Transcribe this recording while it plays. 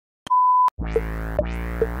All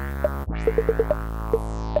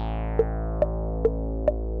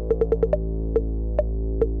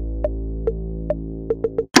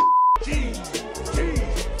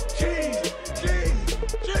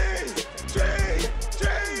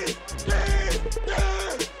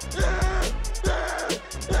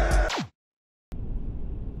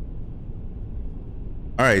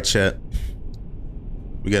right, chat.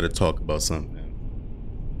 We got to talk about something, man.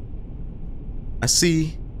 I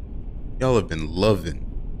see y'all have been loving.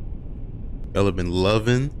 Y'all have been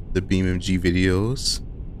loving the BeamMG videos.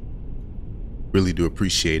 Really do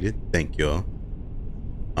appreciate it. Thank y'all.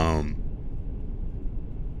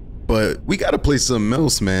 But we got to play something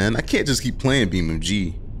else, man. I can't just keep playing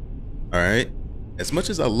BeamMG. All right. As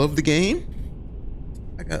much as I love the game,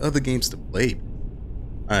 I got other games to play.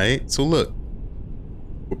 All right. So look.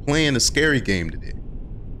 We're playing a scary game today.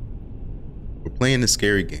 We're playing a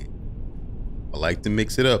scary game. I like to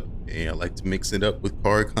mix it up. Okay? I like to mix it up with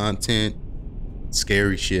card content,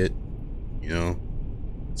 scary shit, you know.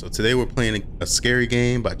 So today we're playing a scary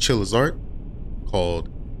game by Chilla's art called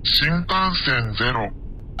Shinkansen 0.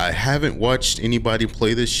 I haven't watched anybody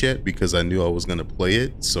play this yet because I knew I was gonna play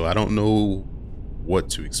it, so I don't know what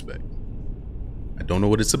to expect. I don't know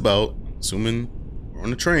what it's about. I'm assuming we're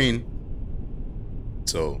on a train.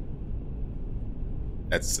 So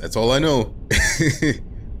that's all I know.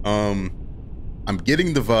 I'm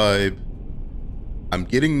getting the vibe.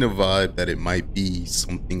 That it might be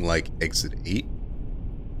something like Exit 8.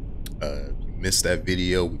 If you missed that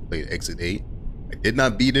video, we played Exit 8. I did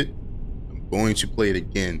not beat it. I'm going to play it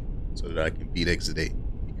again so that I can beat Exit 8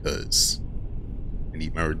 because I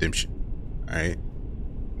need my redemption. All right.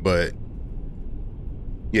 But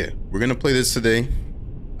yeah, we're gonna play this today.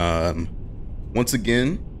 Once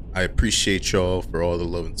again, I appreciate y'all for all the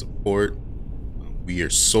love and support. We are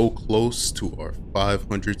so close to our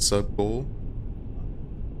 500 sub goal.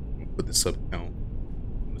 I'm gonna put the sub count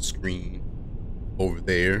on the screen over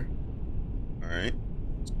there. All right,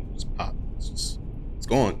 it's gonna just pop. It's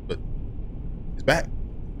gone, but it's back.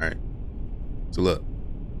 All right. So look,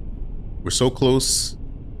 we're so close.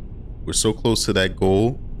 We're so close to that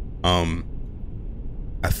goal.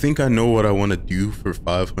 I think I know what I want to do for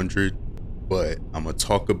 500. But I'm gonna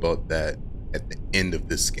talk about that at the end of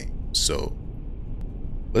this game. So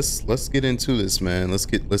let's get into this, man. Let's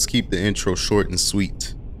keep the intro short and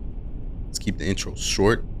sweet. Let's keep the intro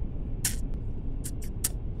short,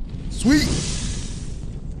 sweet.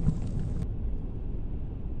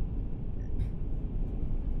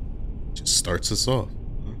 Just starts us off.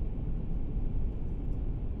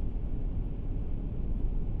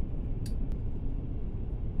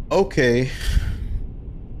 Okay.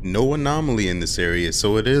 No anomaly in this area,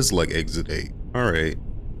 so it is like Exit 8. Alright.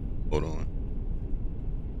 Hold on.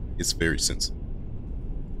 It's very sensitive.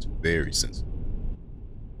 It's very sensitive.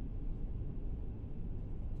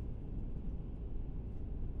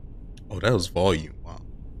 Oh, that was volume. Wow.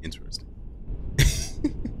 Interesting.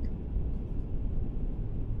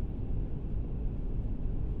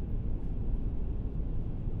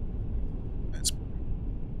 That's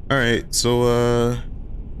alright, so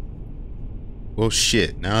well,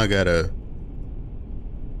 shit. Now I gotta.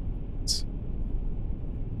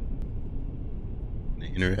 Can I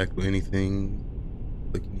interact with anything?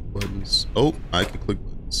 Click any buttons? Oh, I can click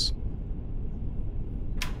buttons.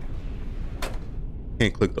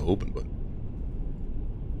 Can't click the open button.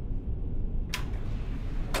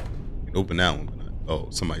 I can open that one, but not. Oh,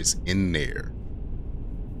 somebody's in there.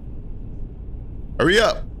 Hurry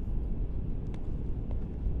up!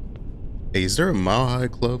 Hey, is there a Mile High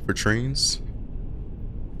Club for trains?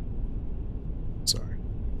 Sorry.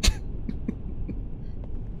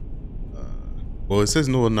 Well, it says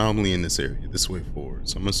no anomaly in this area. This way forward.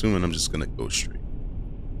 So I'm assuming I'm just gonna go straight.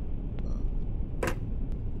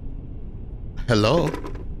 Hello?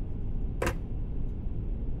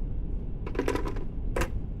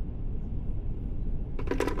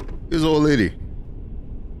 This old lady.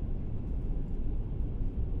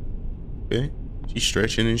 Okay. She's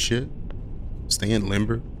stretching and shit. Staying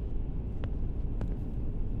limber.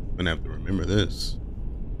 I'm gonna have to remember this.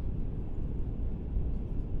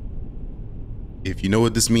 If you know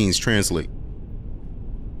what this means, translate.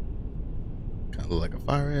 Kind of like a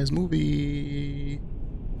fire-ass movie.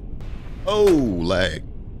 Oh, lag.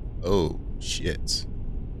 Oh, shit.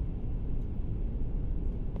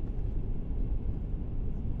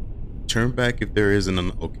 Turn back if there isn't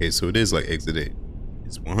an... Okay, so it is like Exit 8.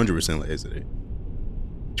 It's 100% like Exit 8.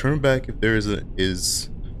 Turn back if there is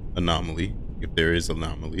anomaly. If there is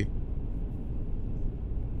anomaly.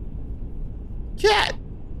 Cat!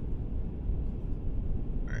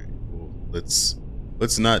 Alright, well, let's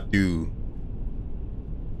not do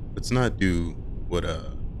Let's not do what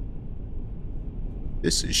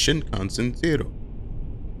this is Shinkansen 0.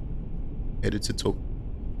 Headed to Tokyo.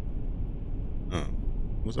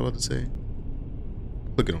 What was I about to say?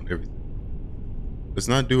 Clicking on everything. Let's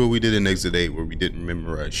not do what we did in Exit 8 where we didn't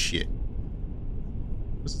memorize shit.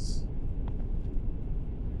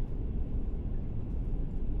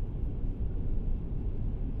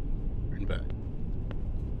 Turn back.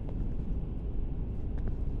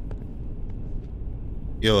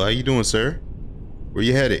 Yo, how you doing, sir? Where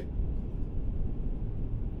you headed?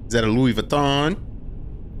 Is that a Louis Vuitton?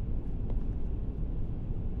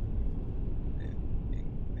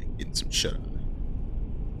 Man, getting some shut eye.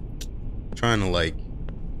 Trying to like,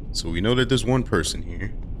 so we know that there's one person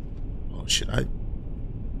here. Oh shit, am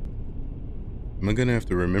I gonna have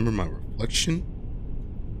to remember my reflection?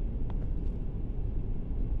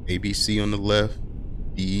 ABC on the left,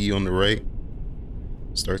 DE on the right.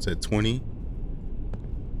 Starts at 20.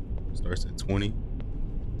 Starts at 20.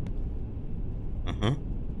 Uh-huh.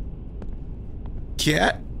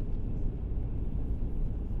 Cat.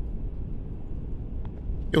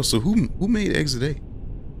 Yo, so who made Exit 8?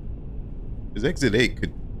 Because Exit 8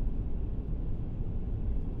 could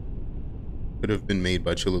have been made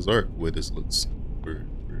by Chilla's art, where this looks weird.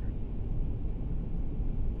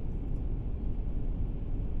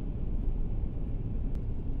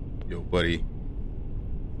 Yo, buddy,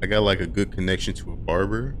 I got like a good connection to a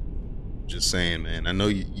barber. Just saying, man. I know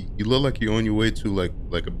you look like you're on your way to like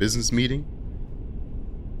a business meeting.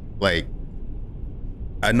 Like,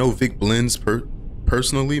 I know Vic Blends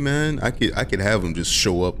personally, man. I could have him just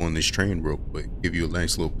show up on this train real quick, give you a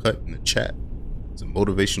nice little cut in the chat, some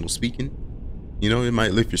motivational speaking. You know, it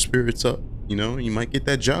might lift your spirits up. You know, you might get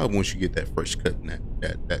that job once you get that fresh cut and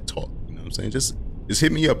that talk. You know what I'm saying? Just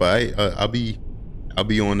hit me up. I'll be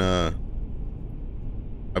on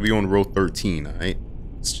row 13. All right,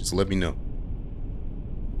 just let me know.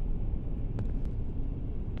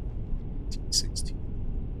 16.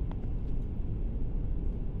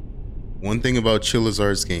 One thing about Chilla's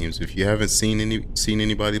Arts games, if you haven't seen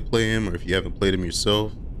anybody play him, or if you haven't played him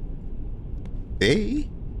yourself, they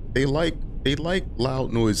like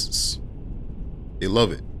loud noises. They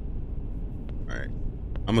love it. All right,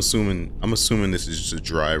 I'm assuming this is just a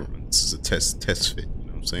dry run. This is a test fit. You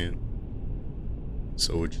know what I'm saying?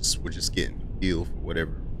 So we're just getting a feel for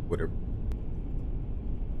whatever.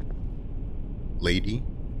 Lady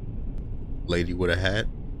with a hat.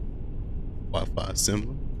 Wi-Fi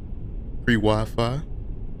assembler. Free Wi-Fi.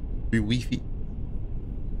 Free Wi-Fi.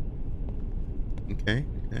 Okay.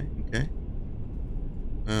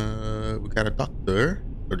 We got a doctor.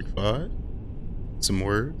 35. Some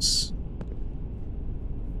words.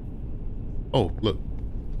 Oh, look.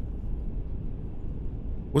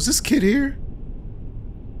 Was this kid here?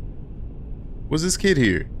 Was this kid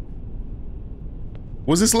here?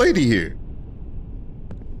 Was this lady here?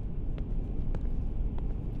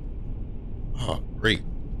 Oh, great.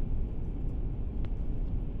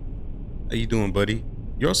 How you doing, buddy?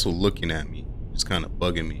 You're also looking at me. It's kind of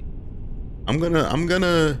bugging me. I'm gonna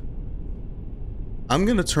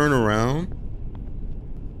turn around.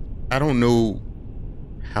 I don't know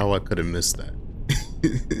how I could have missed that.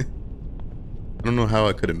 I don't know how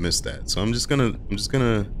I could have missed that. So I'm just gonna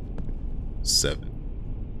 7.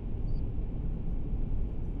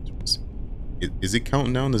 Is it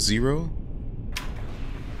counting down to 0?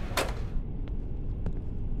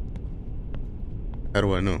 How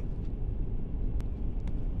do I know?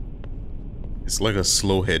 It's like a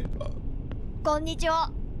slow head bob.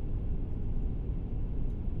 Konnichiwa.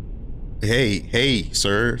 Hey,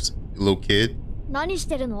 sir, little kid. 何し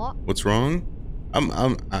てるの? What's wrong? I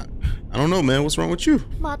don't know, man. What's wrong with you?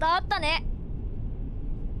 また会ったね.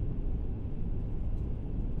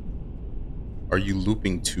 Are you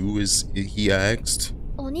looping too? He asked.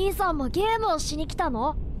 お兄さんもゲームをしに来た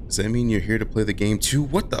の? Does that mean you're here to play the game too?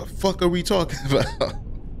 What the fuck are we talking about?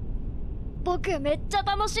 僕めっちゃ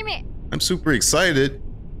楽しみ. I'm super excited.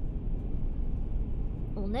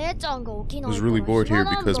 お姉ちゃんが起きない I から was really bored 暇 here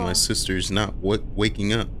なんだ. because my sister's not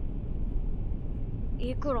waking up.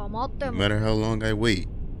 いくら待って No も matter how long I wait,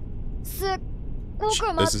 すっご she く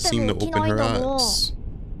doesn't 待って seem も to 起き open ない her と思う. eyes.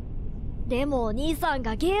 でもお兄さん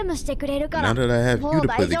がゲームしてくれるか Now ら that I have も you う to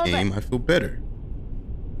大 play the 丈夫. game, I feel better.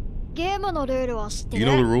 ゲームのルールは知って Do you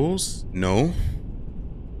know the る? rules? No.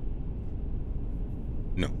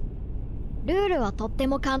 No. ルールはとって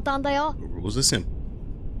も簡単だよ. The rules are simple.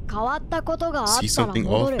 変わったことがあ See ったら something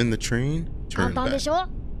戻 off る. in the train? 簡 Turn 単で back. しょ?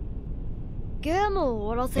 ゲームを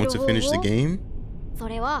終わらせる Want to 方 finish the 法? game? そ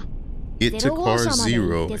れは Get 0 to 号 car 車まで行っ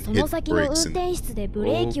 0 て and その hit 先の運 brakes. 転室でブ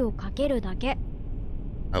レーキをかけるだけ.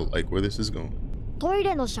 I like where this is going. トイ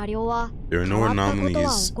レの車両は There are 変 no わったこと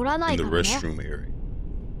は anomalies 起こらない in the からね。 restroom area.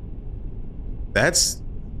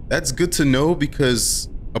 That's good to know because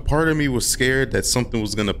a part of me was scared that something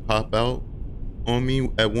was gonna pop out on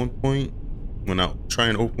me at one point when I try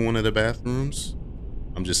and open one of the bathrooms.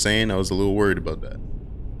 I'm just saying I was a little worried about that.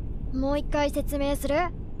 もう一回説明する？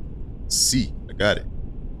 See, I got it.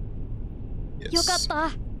 よかっ Yes.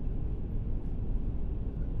 た。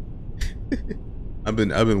I've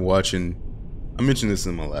been watching. I mentioned this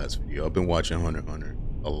in my last video. I've been watching Hunter x Hunter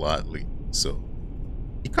a lot lately, so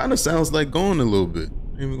he kind of sounds like going a little bit.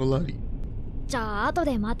 I ain't even gonna lie to you. じゃあ後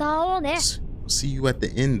でまた会おうね。 I'll see you at the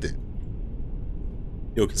end then.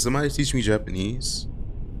 Yo, can somebody teach me Japanese?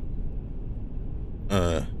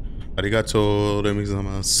 Arigato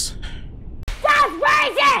gozaimasu. That's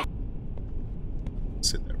racist!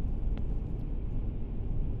 Sit there.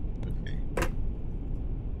 Okay.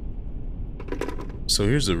 So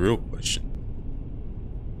here's the real question.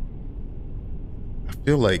 I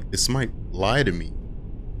feel like this might lie to me.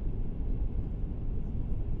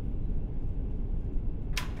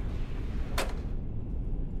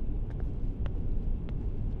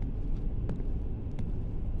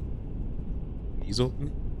 He's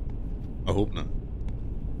open? I hope not.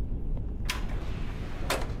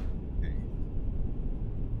 Okay.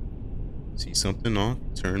 See something off,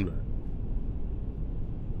 turn back.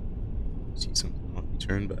 See something off,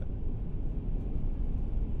 turn back.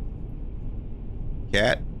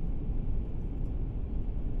 Cat.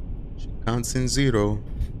 Shinkansen 0.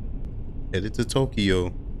 Headed to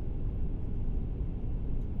Tokyo.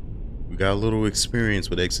 We got a little experience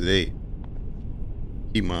with exit 8.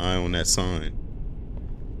 Keep my eye on that sign.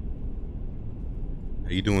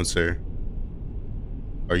 How you doing, sir?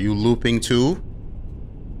 Are you looping too?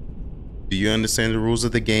 Do you understand the rules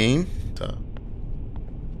of the game?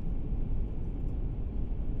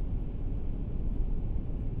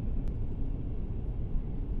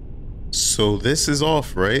 So this is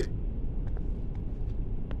off, right?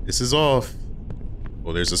 This is off.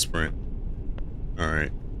 Oh, there's a sprint. All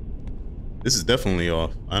right. This is definitely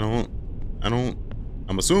off. I'm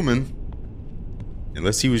assuming.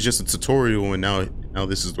 Unless he was just a tutorial and now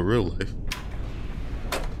this is the real life.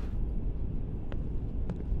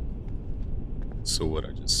 So what,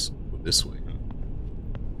 I just go this way,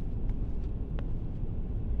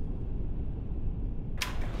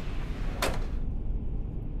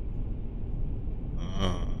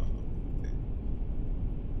 huh? Okay.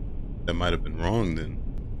 That might have been wrong then.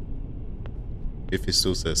 If it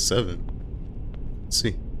still says 7. Let's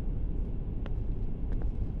see.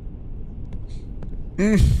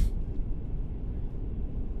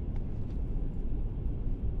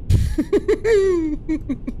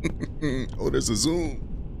 Oh, there's a zoom.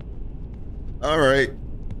 All right.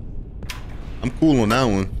 I'm cool on that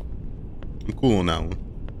one. I'm cool on that one.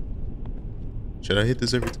 Should I hit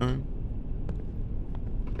this every time?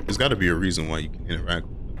 There's got to be a reason why you can interact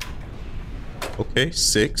with them. Okay,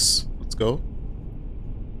 6. Let's go.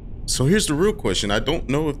 So here's the real question. I don't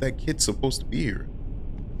know if that kid's supposed to be here.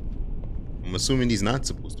 I'm assuming he's not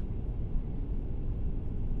supposed to be.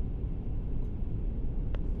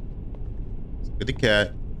 Look at the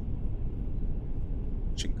cat.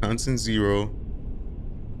 Shinkansen 0.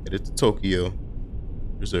 Headed to Tokyo.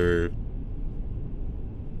 Reserved.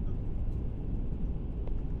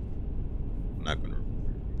 I'm not gonna remember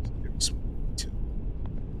every small detail.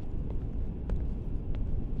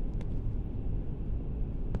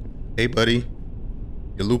 Hey buddy.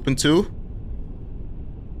 You looping too?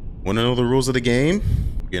 Wanna know the rules of the game?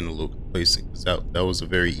 I'm getting a little complacent because that was a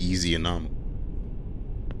very easy anomaly.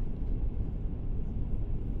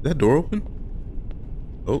 Is that door open?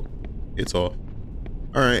 Oh, it's off.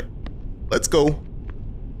 All right, let's go.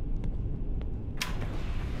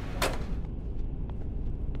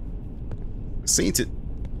 I seen it.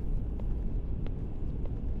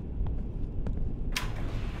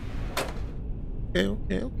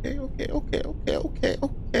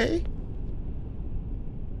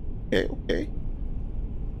 Okay.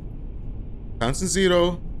 Constant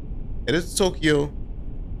 0. Headed to Tokyo.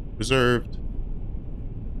 Reserved.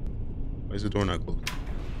 Why is the door not closed?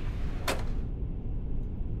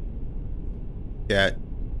 Cat.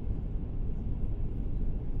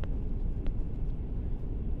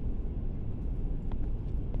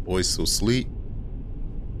 Boy's so sleep.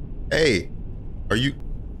 Hey, are you?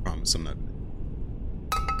 Promise I'm not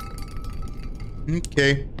gonna.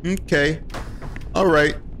 Okay. All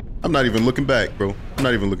right. I'm not even looking back, bro. I'm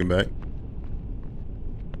not even looking back.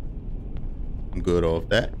 I'm good off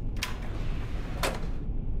that.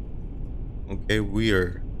 Okay, we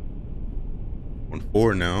are on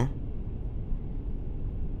 4 now.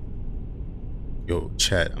 Yo,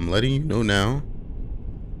 chat, I'm letting you know now.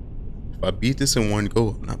 If I beat this in one go,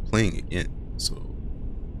 I'm not playing again. So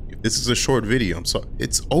if this is a short video, I'm sorry.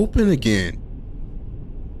 It's open again.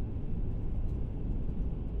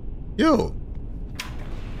 Yo.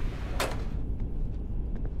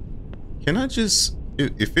 Can I just,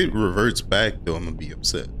 if it reverts back though, I'm gonna be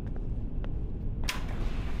upset.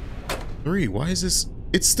 3, why is this?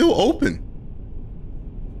 It's still open.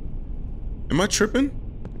 Am I tripping?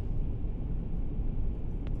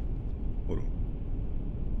 Hold on.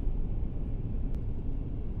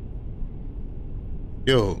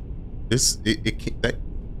 Yo, this, it can't,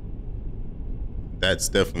 that's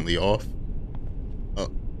definitely off.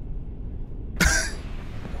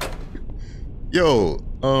 Yo,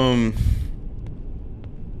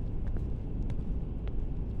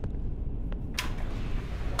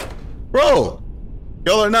 bro,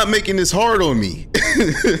 y'all are not making this hard on me.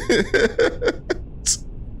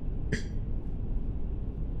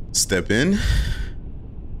 Step in,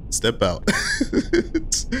 step out.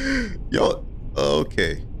 Y'all,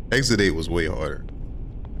 okay. Exit 8 was way harder.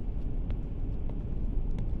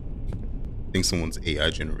 I think someone's AI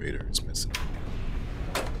generator is missing.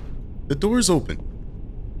 The door is open.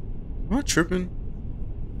 Am I tripping?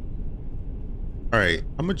 Alright,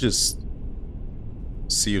 I'm gonna just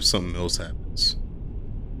see if something else happens.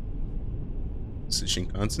 This is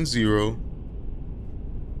Shinkansen 0.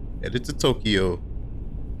 Headed to Tokyo.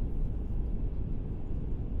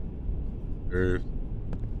 I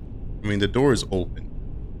mean, the door is open.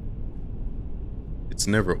 It's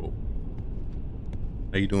never open.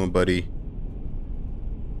 How you doing, buddy?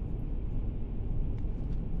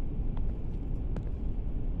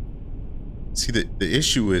 See, the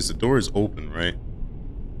issue is the door is open, right?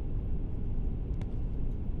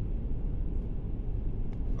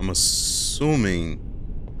 I'm assuming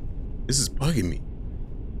this is bugging me.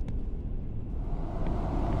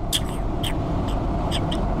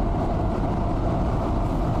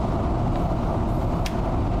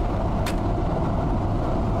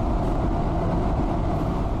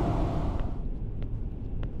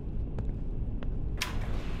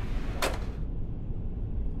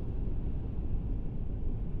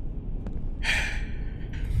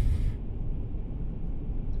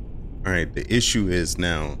 Alright, the issue is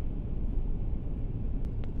now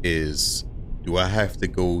is, do I have to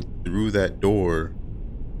go through that door?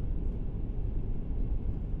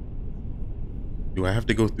 Do I have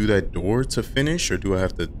to go through that door to finish, or do I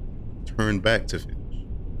have to turn back to finish?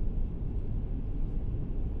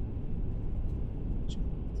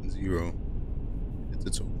 0.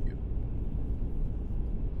 It's Tokyo.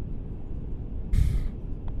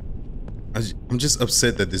 I'm just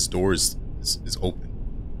upset that this door is open.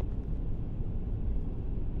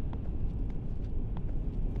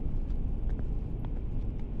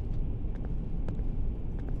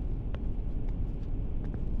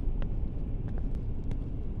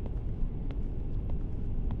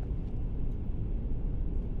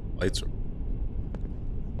 Lights are.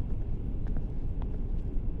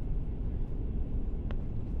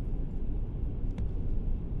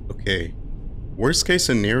 Okay. Worst case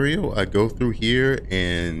scenario, I go through here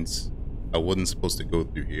and I wasn't supposed to go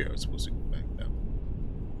through here. I was supposed to go back that way.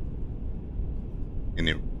 And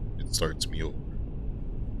it starts me over.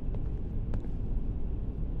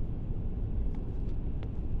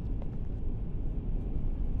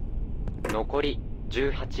 Nokori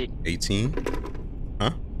 18. 18?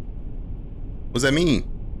 Huh? What does that mean?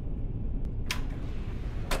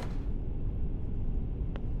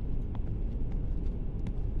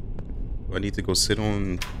 Do I need to go sit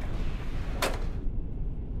on?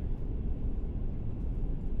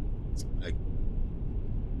 It's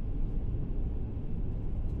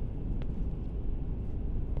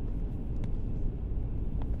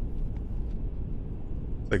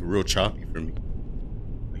like real choppy for me.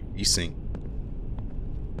 Like resync.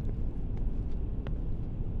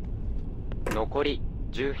 残り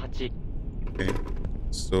18. Okay,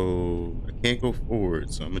 so I can't go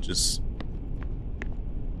forward, so I'm gonna just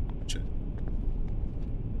check.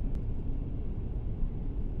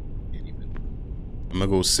 Can't even. I'm gonna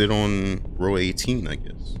go sit on row 18, I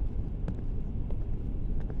guess.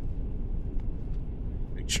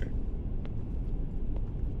 Make sure.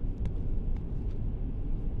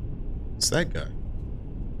 It's that guy.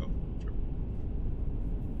 Oh, sure.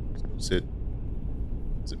 Let's go sit.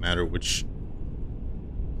 Does it matter which?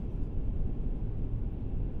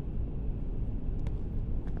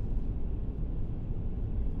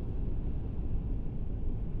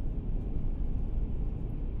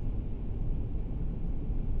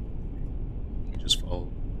 Just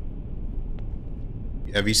follow.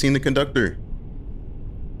 Have you seen the conductor?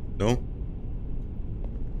 No?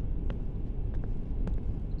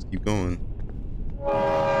 keep going.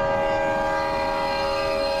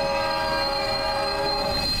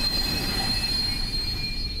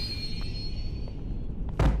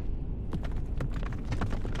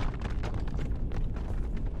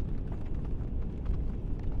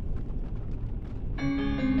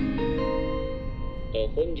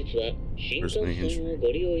 Personally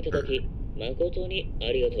injury.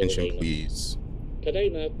 Attention, please.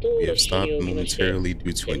 We have stopped momentarily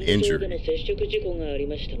due to an injury. There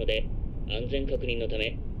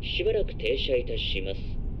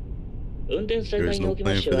is no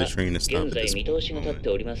plan for the train to stop at this moment.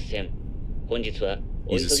 Please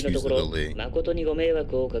excuse the delay.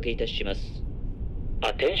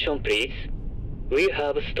 Attention please. We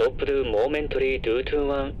have stopped momentarily due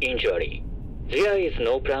to an injury. There is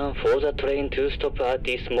no plan for the train to stop at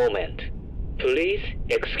this moment. Please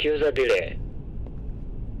excuse the delay.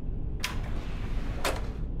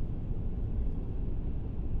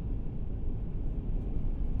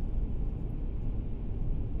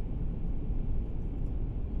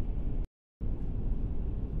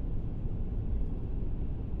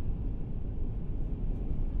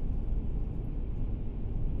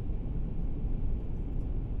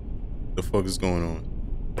 The fuck is going on?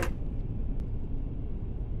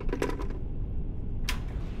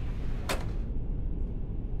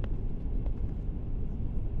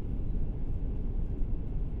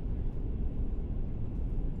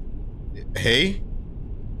 Hey?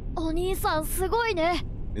 お兄さんすごいね。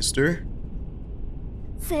 Mister?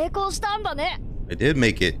 成功したんだね。 I did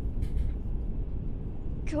make it.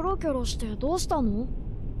 キョロキョロしてどうしたの？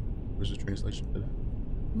 Where's the translation for that?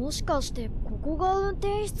 もしかしてここが運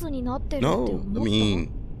転室になってるって思った？ No, I mean,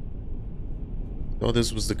 I thought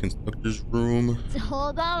this was the conductor's room.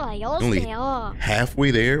 冗談はよしてよ。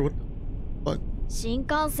 Halfway there? What the fuck? 新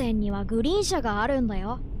幹線にはグリーン車があるんだ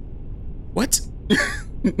よ。 What?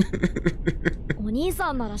 お兄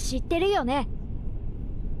さんなら知ってるよね。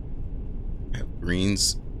 Have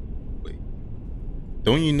greens? Wait.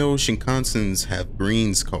 Don't you know Shinkansens have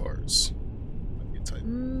greens cars?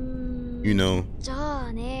 You know. じゃ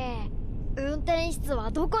あね、運転室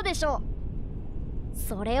はどこでしょう？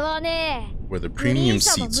それはね、 Where the グリー premium ン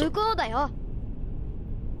車の seats 向 are. こうだよ。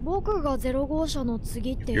僕が0号車の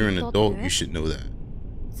次って If you're 言 an った adult, っ you て。 should know that.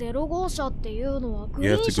 0号車っていうのはグリ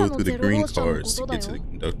You ー have ン to 車 go の through the 0 green 号車のこ cars と to だ get to よ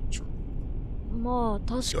the。conductor's room. まあ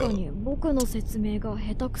確かに僕の説明が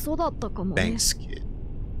下手くそだったかもね。 Thanks, kid.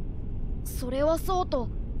 それはそうと、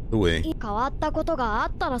 The way. 変わったことがあ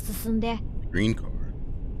ったら進んで、 Green car.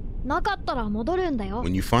 なかったら戻るんだよ。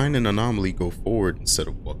 When you find an anomaly, go forward instead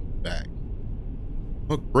of walking back.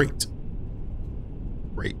 Oh, great.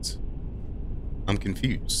 Great. I'm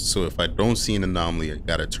confused. So if I don't see an anomaly, I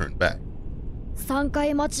gotta turn back. 3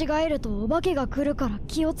回間違えるとお化けが来るから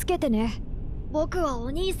気をつけてね。僕はお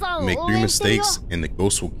兄さんを Make 応 three 援してるよ。 mistakes and the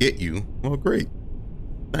ghost will get you. Oh, great.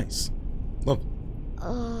 Nice. Love it.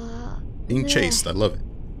 Being ねえ chased, I love it.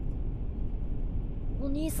 お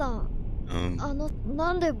兄さん、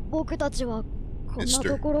なんで僕たちはこんな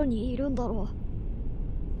ところにいるんだろ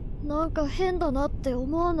う。なんか変だなって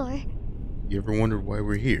思わない？ You ever wondered why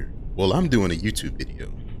we're here? Well, I'm doing a YouTube video.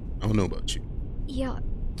 I don't know about you. いや、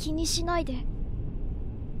気にしないで。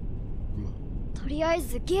 Come on. とりあえ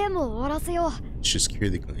ずゲームを終わらせよう。 Let's just clear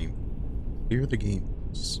the game. Clear the game.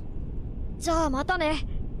 じゃあまたね。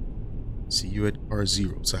 See you at car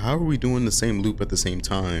 0. So how are we doing the same loop at the same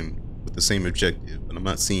time with the same objective, but I'm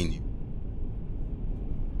not seeing you?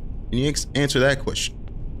 Can you answer that question?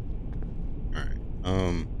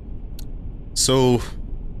 Alright. So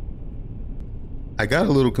I got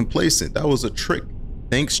a little complacent. That was a trick.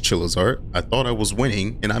 Thanks, Chilla's art. I thought I was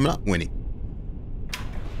winning, and I'm not winning.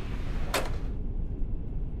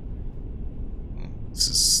 This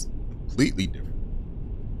is completely different.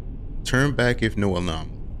 Turn back if no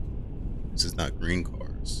anomaly. This is not green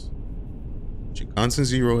cars. Shinkansen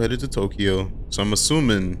 0 headed to Tokyo. So I'm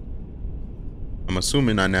assuming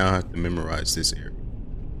I now have to memorize this area.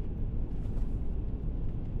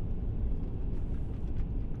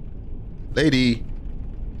 Lady,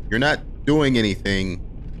 you're not doing anything.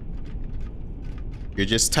 You're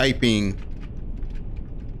just typing.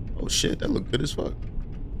 Oh shit, that looked good as fuck.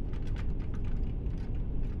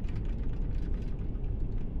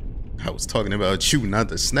 I was talking about you, not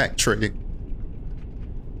the snack tray.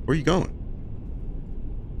 Where you going?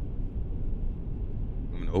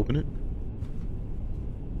 I'm gonna open it.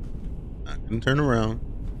 Not gonna turn around.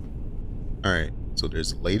 Alright, so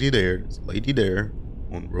there's a lady there. There's a lady there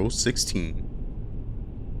on row 16.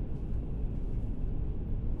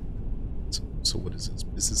 So what is this?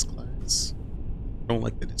 Business class? I don't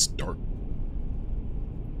like that it's dark.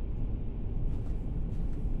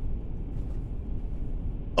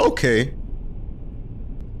 Okay.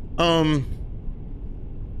 How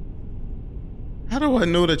do I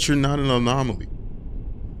know that you're not an anomaly?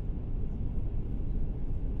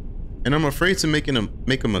 And I'm afraid to make a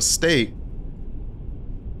mistake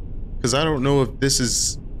because I don't know if this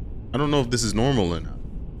is normal or not.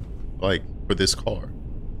 Like for this car.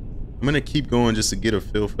 I'm gonna keep going just to get a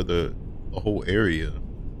feel for the whole area.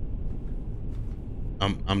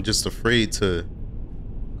 I'm just afraid to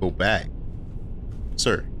go back.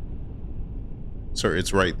 Sir,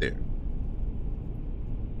 it's right there.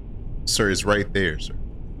 Sir, it's right there, sir.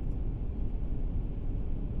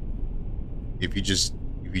 If you just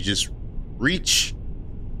reach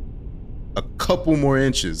a couple more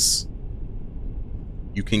inches,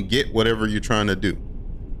 you can get whatever you're trying to do.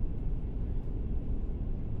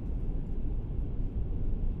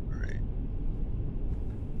 All right.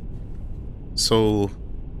 So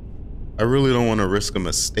I really don't want to risk a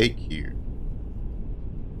mistake here.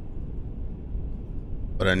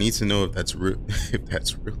 But I need to know if that's real. If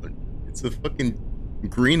that's real or not. It's a fucking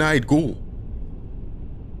green-eyed ghoul.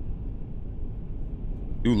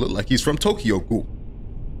 Dude look like he's from Tokyo Ghoul.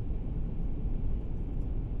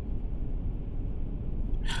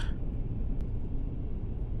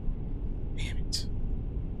 Damn it.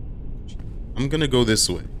 I'm gonna go this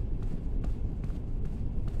way.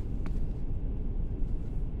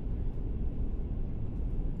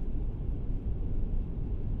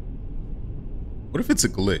 What if it's a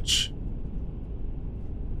glitch?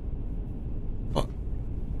 Fuck.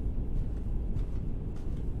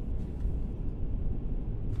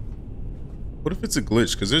 What if it's a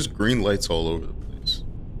glitch? Because there's green lights all over the place.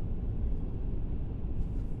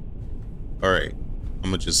 All right,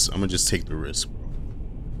 I'm gonna just take the risk, bro.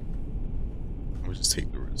 I'm gonna just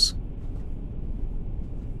take the risk.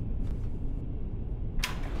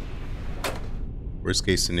 Worst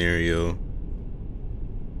case scenario.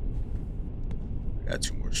 I got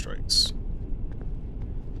 2 more strikes.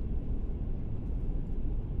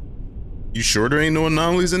 You sure there ain't no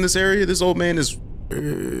anomalies in this area? This old man is...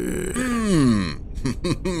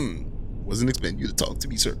 Wasn't expecting you to talk to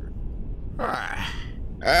me, sir.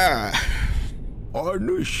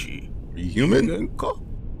 Anushi. Are you human?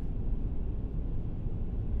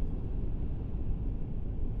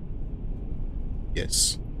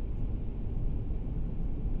 Yes.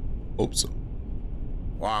 Hope so.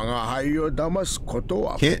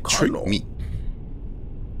 Can't trick me.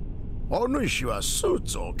 Wearing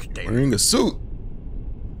a suit.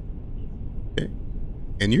 Okay.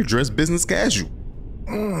 And you're dressed business casual.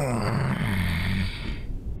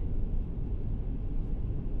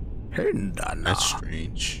 That's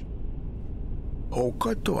strange.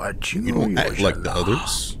 You don't act like the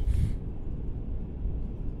others.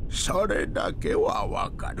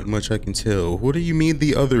 Not much I can tell. What do you mean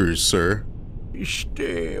the others, sir?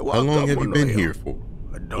 How long have you been here for?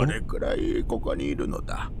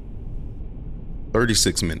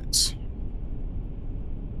 36 minutes.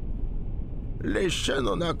 You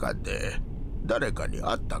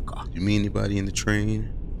meet anybody in the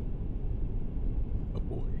train? Oh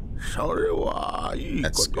boy.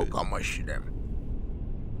 That's good.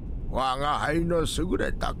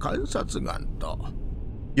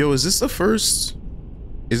 Yo, is this the first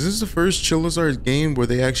Chilla game where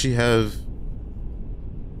they actually have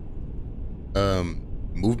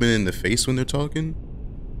movement in the face when they're talking?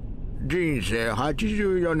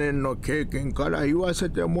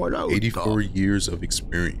 84 years of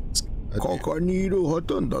experience. Seems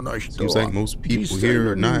like most people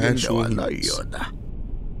here are not actual humans.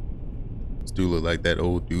 This dude look like that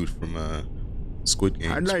old dude from Squid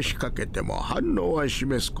Game.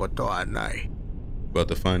 About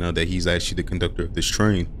to find out that he's actually the conductor of this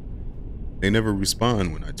train. They never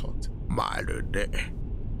respond when I talk to them.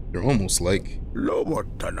 They're almost like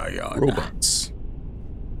robots.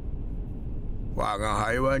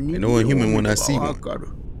 I know a human when I see one.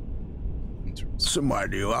 So my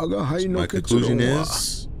conclusion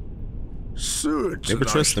is, never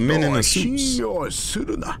trust the men in the suits.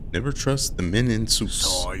 Never trust the men in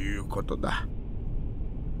suits. Now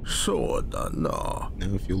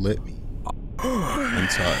if you'll let me. I'm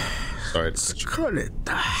tired. Sorry to cut you.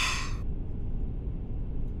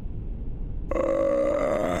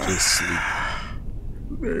 Just sleep.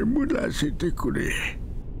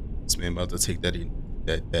 This man about to take that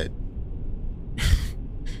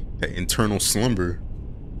internal slumber.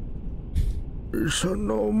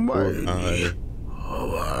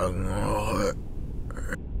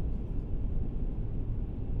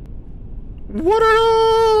 What are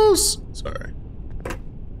those? Sorry.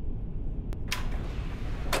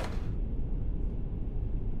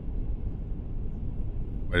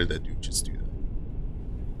 Why did that dude just do that?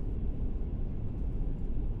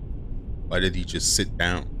 Why did he just sit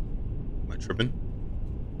down? Am I tripping?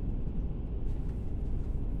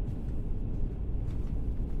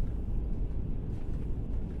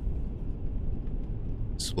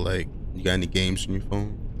 So like, you got any games on your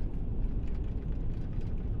phone?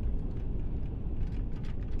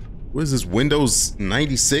 What is this, Windows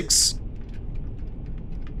 96?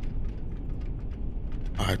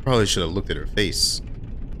 Oh, I probably should have looked at her face.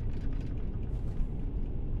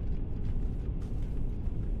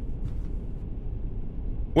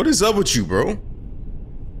 What is up with you, bro?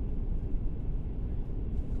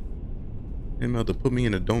 You're about to put me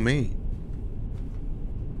in a domain.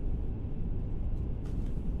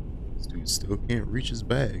 This dude still can't reach his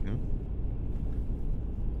bag, huh?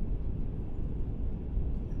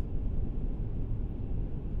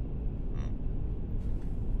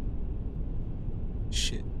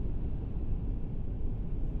 Shit.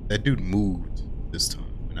 That dude moved this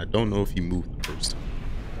time, and I don't know if he moved the first time.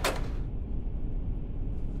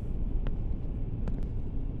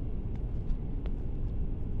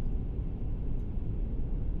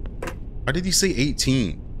 Why did he say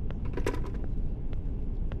 18?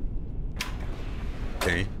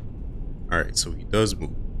 Okay. Alright, so he does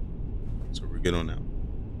move. So we're good on that.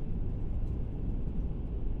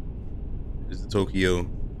 Here's the Tokyo.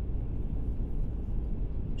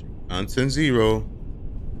 Shinkansen 0.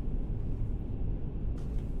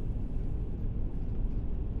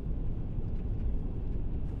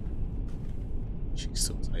 She's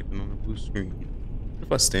still typing on the blue screen. What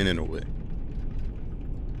if I stand in her way?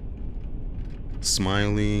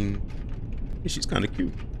 Smiling. Yeah, she's kind of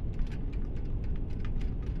cute.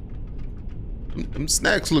 Them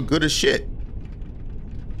snacks look good as shit.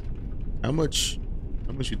 How much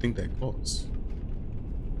you think that costs?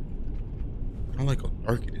 I don't like how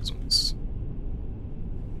dark it is on this.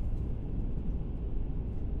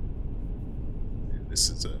 Man, this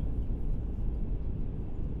is a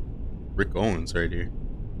Rick Owens right here.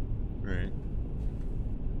 All right.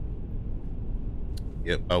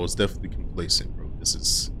 Yep, I was definitely complacent, bro. This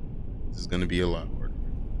is gonna be a lot harder.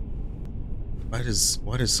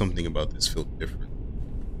 Why does something about this feel different?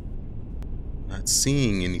 Not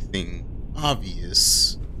seeing anything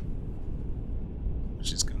obvious,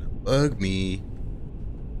 which is gonna bug me.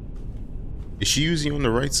 Is she using on the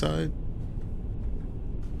right side?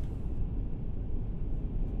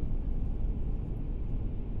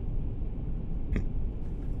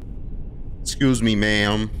 Excuse me,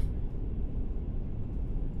 ma'am.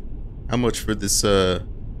 How much for this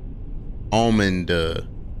almond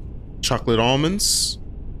chocolate almonds?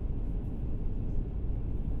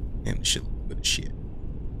 Damn, this shit look good as shit.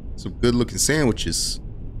 Some good looking sandwiches.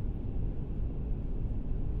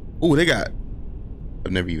 Oh, they got,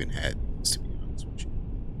 I've never even had this, to be honest with you.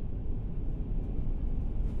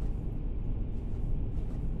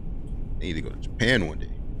 I need to go to Japan one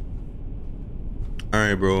day. All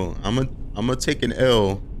right, bro. I'm gonna take an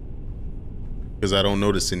L because I don't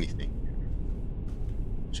notice anything.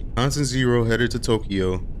 Shinkansen 0 headed to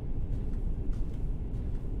Tokyo.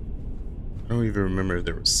 I don't even remember if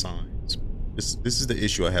there were signs. This is the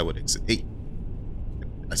issue I had with Exit 8.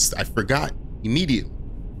 I forgot immediately.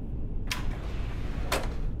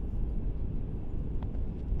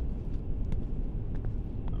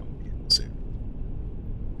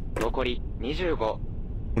 Oh,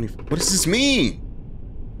 24. What does this mean?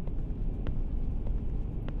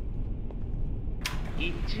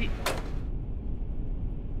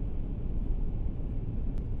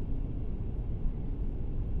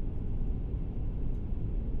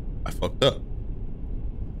 I fucked up.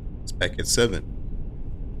 It's back at 7,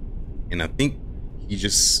 and I think he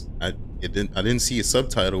just I didn't see a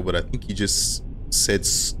subtitle, but I think he just said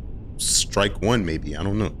strike 1, maybe. I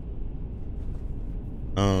don't know.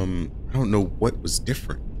 I don't know what was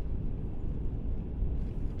different.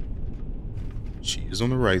 She is on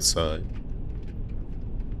the right side.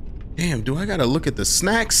 Damn, do I gotta look at the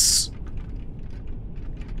snacks?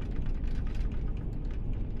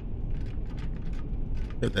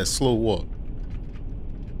 Got that slow walk.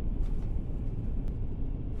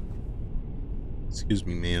 Excuse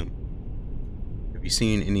me, ma'am. Have you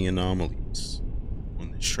seen any anomalies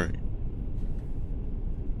on this train?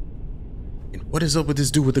 And what is up with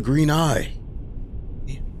this dude with the green eye?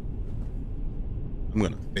 Damn. I'm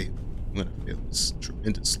gonna fail. I'm gonna fail this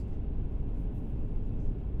tremendously.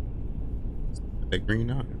 That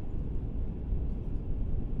green eye.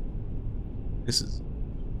 This is.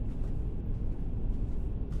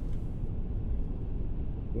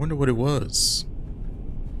 I wonder what it was.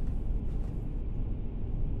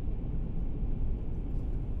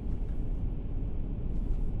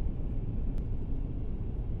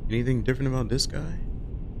 Anything different about this guy?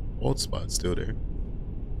 bald spot still there.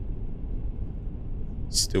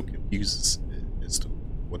 He still confuses as to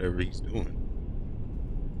whatever he's doing.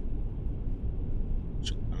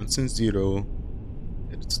 Shinkansen 0,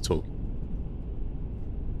 headed to Tokyo.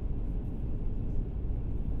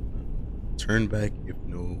 Turn back if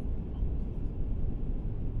no.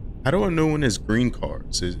 How do I know when there's green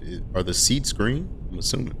cars? Are the seats green? I'm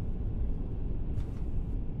assuming.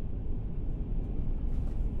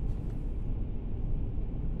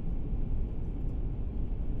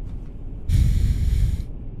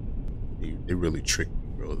 They really tricked me,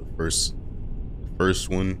 bro. The first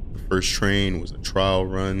train was a trial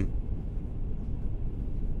run.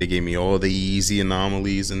 They gave me all the easy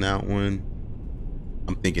anomalies in that one.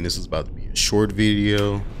 I'm thinking this was about to be a short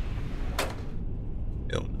video.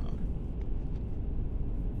 Hell no.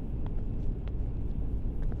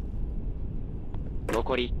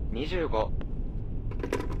 Nokori 25.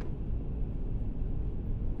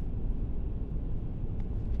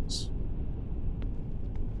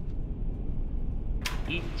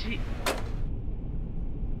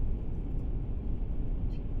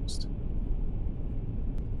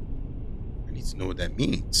 I need to know what that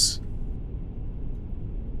means.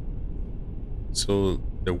 So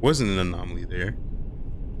there wasn't an anomaly there.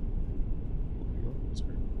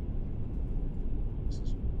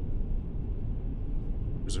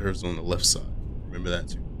 Reserves on the left side. Remember that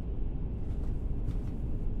too.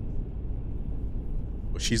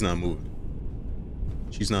 But she's not moving.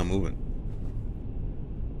 She's not moving.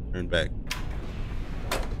 Turn back.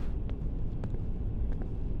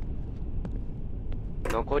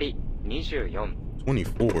 Nokori 24.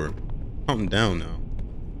 24. Calm down now.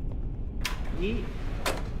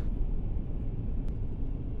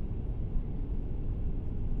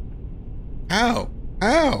 How?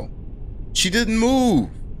 How? She didn't move.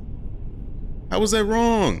 How was that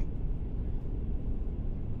wrong?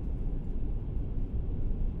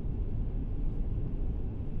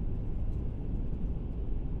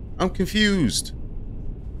 I'm confused.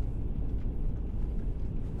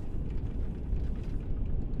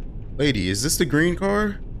 Lady, is this the green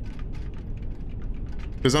car?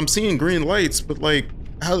 Because I'm seeing green lights, but like,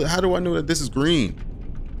 how do I know that this is green?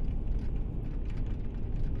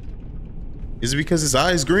 Is it because his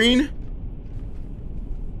eye is green?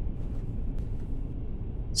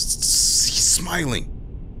 He's smiling.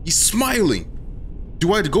 He's smiling.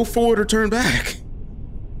 Do I go forward or turn back?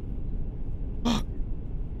 Fuck.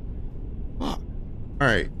 Fuck.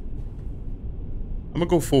 Alright. I'm gonna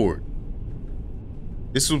go forward.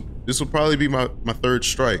 This will probably be my third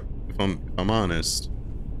strike, if I'm honest.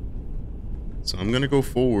 So I'm gonna go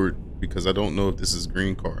forward because I don't know if this is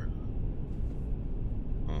green card.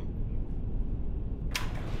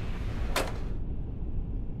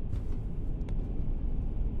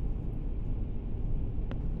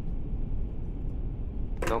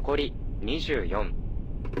 Nokori 24.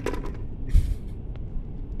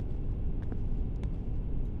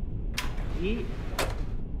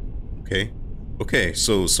 Okay. Okay,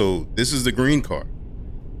 so this is the green car.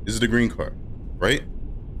 This is the green car, right?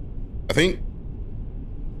 I think.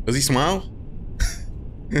 Does he smile?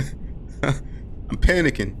 I'm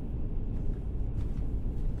panicking.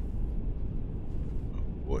 Oh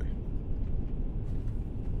boy.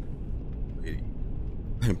 Lady,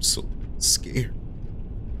 I'm so scared.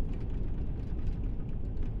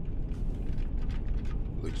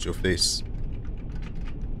 Look at your face.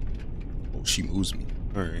 Oh, she moves me.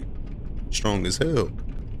 All right. Strong as hell.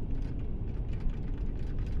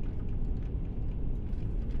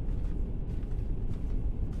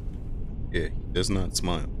 Yeah, he does not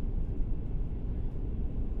smile.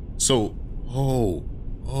 So,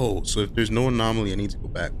 so if there's no anomaly, I need to go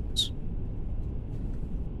backwards.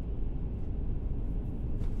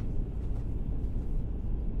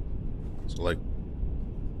 So like,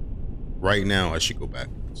 right now I should go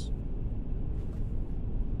backwards.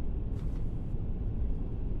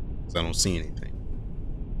 Because I don't see anything.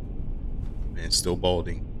 Man, still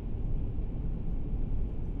balding.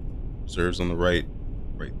 Reserves on the right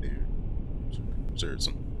there. Reserves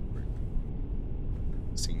on the right.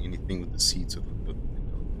 Not seeing anything with the seats of the window.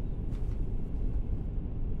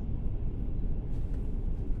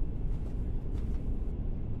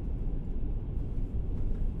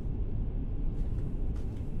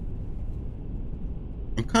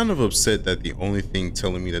 I'm kind of upset that the only thing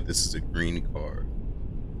telling me that this is a green car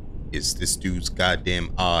is this dude's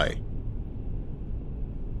goddamn eye.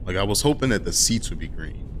 Like, I was hoping that the seats would be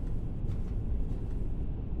green.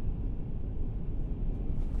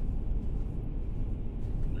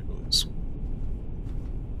 I'm gonna go this way.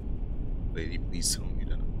 Lady, please tell me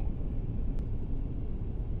that I'm wrong.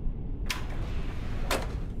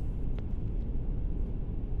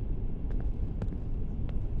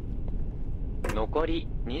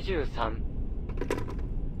 23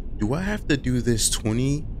 Do I have to do this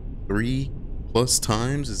 23 plus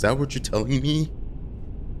times? Is that what you're telling me?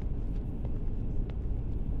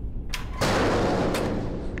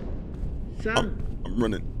 I'm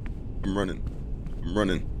running. I'm running. I'm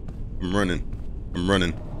running. I'm running. I'm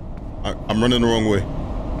running. I'm running the wrong way.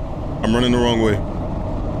 I'm running the wrong way.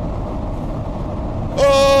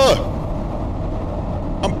 Oh!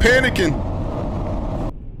 I'm panicking.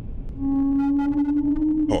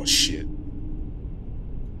 Oh shit.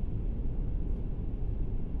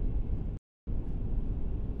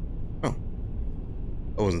 Oh.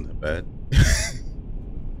 That wasn't that bad.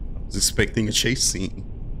 I was expecting a chase scene.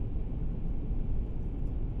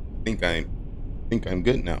 I think I'm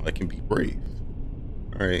good now. I can be brave.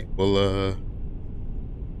 All right. Well,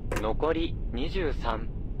 残り23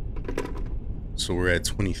 so we're at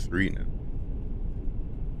 23 now.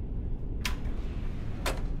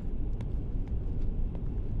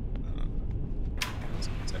 Is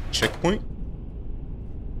that a checkpoint?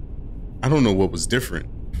 I don't know what was different.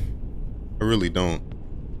 I really don't.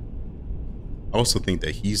 I also think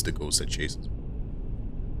that he's the ghost that chases me.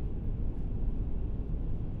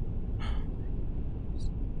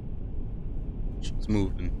 She's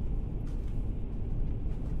moving.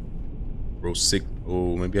 Row 6.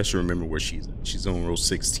 Oh, maybe I should remember where she's at. She's on row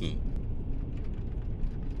 16.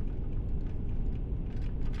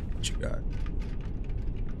 What you got?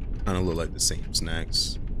 Kind of look like the same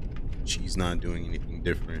snacks. She's not doing anything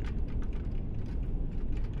different.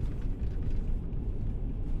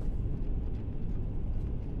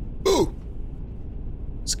 Ooh!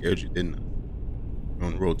 Scared you, didn't I? You're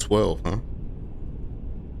on row 12, huh?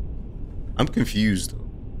 I'm confused, though.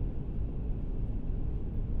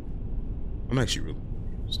 I'm actually really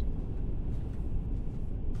confused.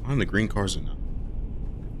 Am I on the green cars or not?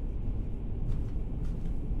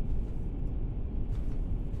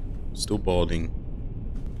 Still balding.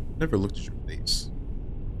 Never looked at your face.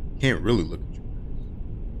 Can't really look at your face.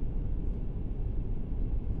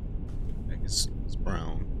 I guess it's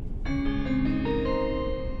brown.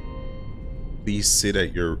 Please sit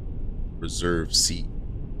at your reserved seat.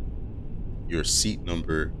 Your seat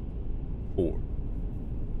number 4.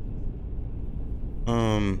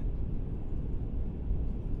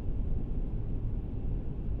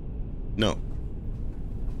 No.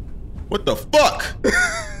 What the fuck?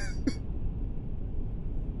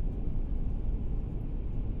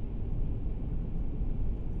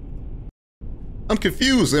 I'm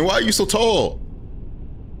confused, and why are you so tall?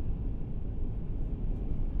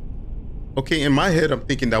 Okay, in my head, I'm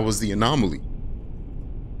thinking that was the anomaly.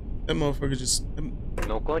 That motherfucker just...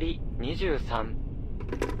 残り23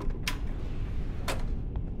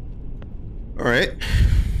 All right.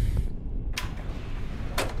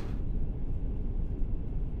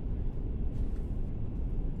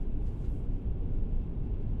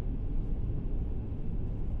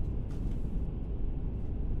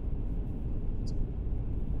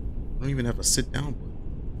 I don't even have a sit down button.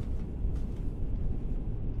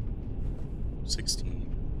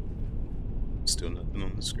 16. Still nothing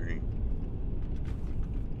on the screen.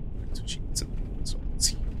 So she gets in. So let's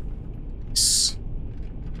see. Yes.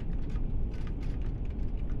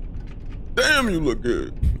 Damn, you look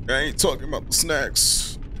good. I ain't talking about the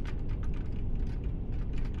snacks.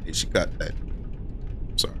 Hey, she got that.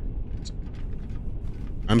 Sorry.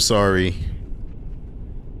 I'm sorry.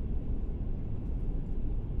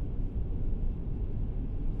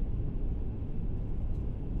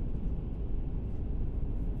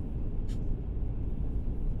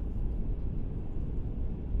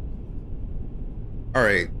 All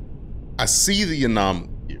right, I see the anomaly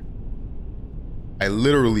here. I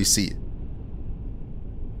literally see it.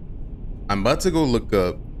 I'm about to go look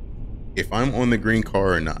up if I'm on the green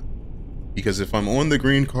car or not. Because if I'm on the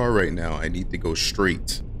green car right now, I need to go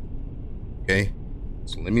straight. Okay,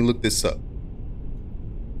 so let me look this up.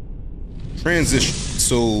 Transition.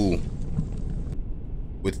 So,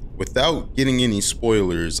 without getting any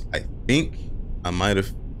spoilers, I think I might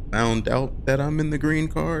have found out that I'm in the green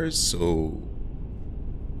cars. So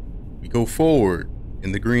we go forward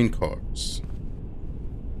in the green cars.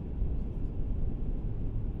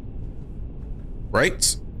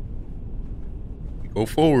 Right? We go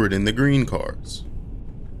forward in the green cars.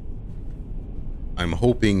 I'm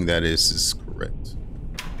hoping that this is correct.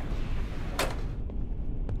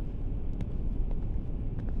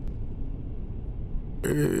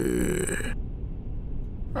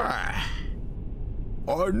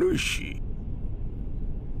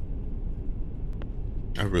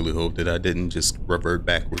 I really hope that I didn't just revert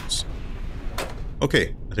backwards.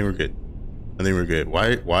 Okay, I think we're good. I think we're good.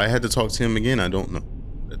 Why I had to talk to him again, I don't know.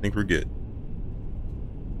 I think we're good.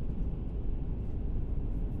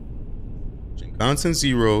 Shinkansen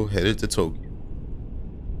 0 headed to Tokyo.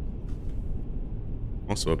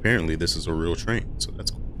 Also, apparently this is a real train, so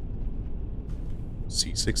that's cool.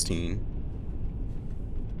 C16.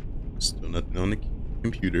 Still nothing on the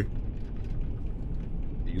computer.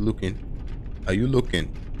 Are you looking? Are you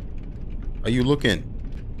looking? Are you looking?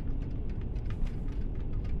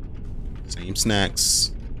 Same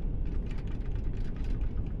snacks.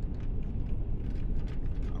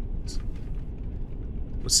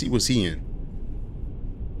 Let's see what's he in.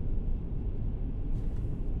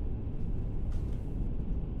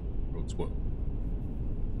 Row 12.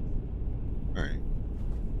 Alright.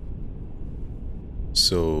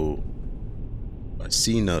 So if I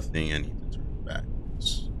see nothing, I need to turn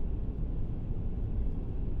backwards.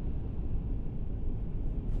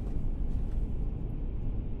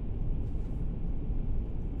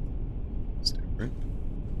 It's different.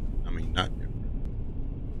 I mean, not different.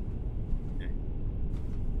 Okay.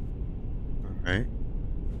 Alright.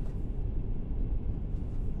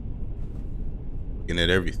 Looking at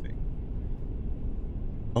everything.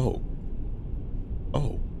 Oh.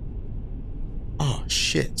 Oh. Oh,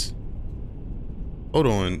 shit. Hold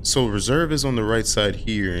on. So reserve is on the right side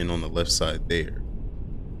here and on the left side there.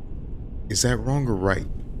 Is that wrong or right?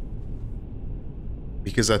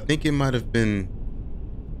 Because I think it might have been...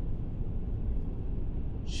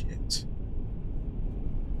 Shit.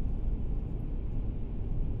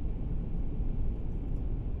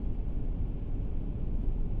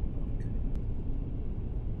 Okay.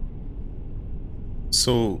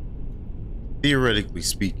 So, theoretically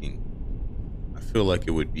speaking, I feel like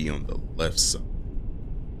it would be on the left side.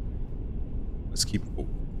 Let's keep forward.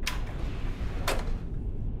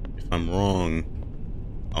 If I'm wrong,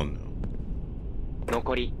 I'll know.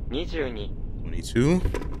 残り22 22. 1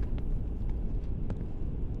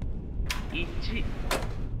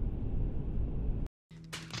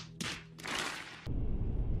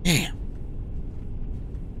 Damn.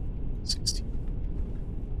 16.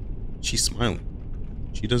 She's smiling.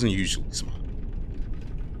 She doesn't usually smile.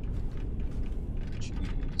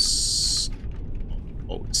 She's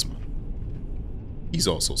always smiling. He's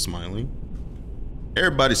also smiling.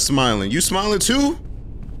 Everybody's smiling. You smiling too?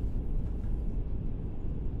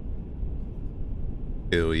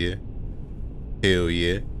 Hell yeah. Hell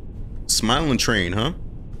yeah. Smiling train, huh?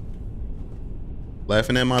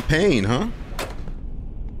 Laughing at my pain, huh?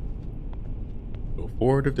 Go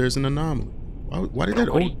forward if there's an anomaly. Why did that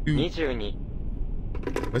残り old dude... 22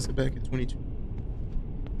 Why is it back at 22?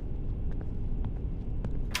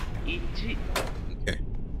 1 Okay.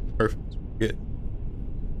 Perfect. Good.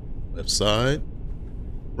 Left side.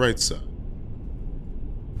 Right side.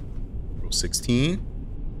 Row 16.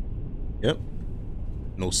 Yep.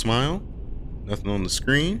 No smile. Nothing on the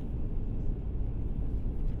screen.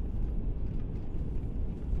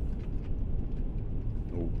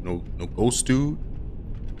 No ghost dude.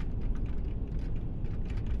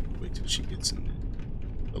 Wait till she gets in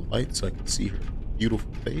the light so I can see her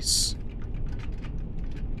beautiful face.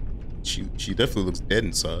 She definitely looks dead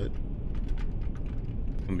inside.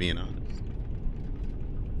 I'm being honest.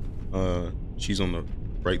 She's on the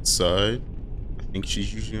right side. I think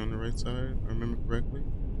she's usually on the right side, if I remember correctly.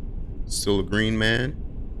 Still a green man.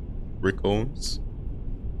 Rick Owens.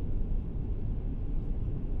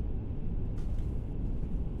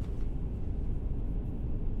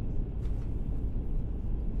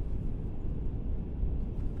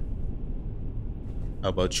 How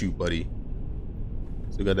about you, buddy?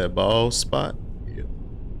 Still got that bald spot? Yeah.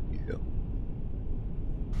 Yeah.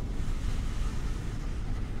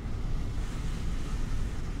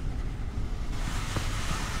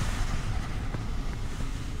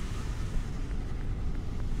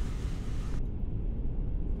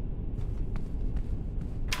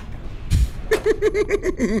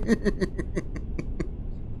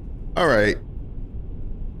 All right.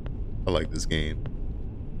 I like this game.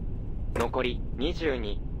 残り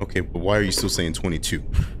22 Okay, but why are you still saying 22?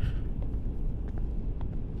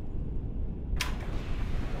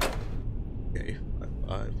 Okay,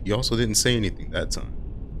 5. You also didn't say anything that time.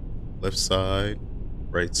 Left side,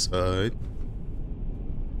 right side.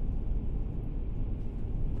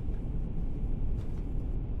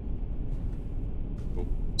 Oh,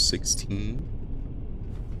 16.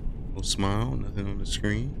 No smile, nothing on the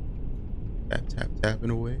screen. Tap, tap, tapping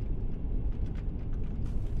away.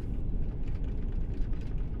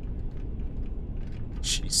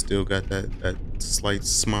 She still got that slight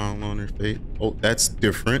smile on her face. Oh, that's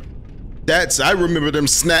different. I remember them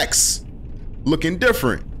snacks looking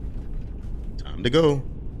different. Time to go.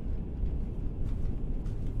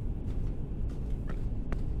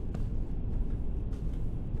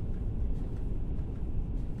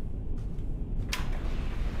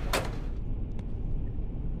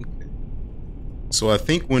 So I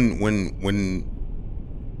think when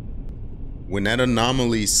that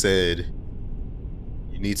anomaly said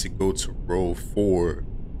you need to go to row 4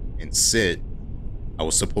 and sit, I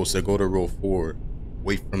was supposed to go to row 4,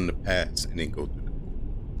 wait from the pass, and then go through the door.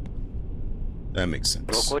 That makes sense.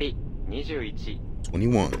 残り21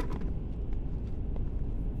 21.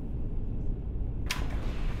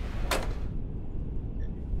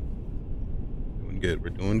 Doing good. We're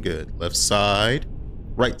doing good. Left side,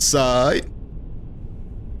 right side.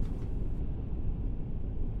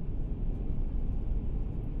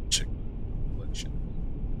 Check collection.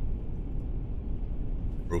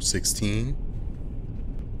 Row 16.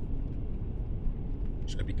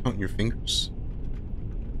 Should I be counting your fingers?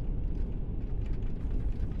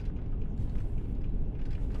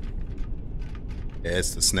 Yeah,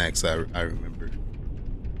 it's the snacks I remember.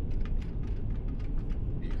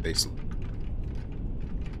 Your face look.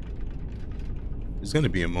 There's gonna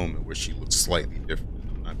be a moment where she looks slightly different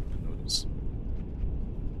and I'm not gonna notice.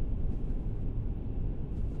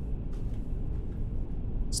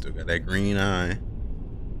 Still got that green eye.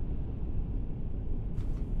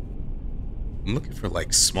 I'm looking for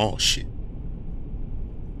like small shit.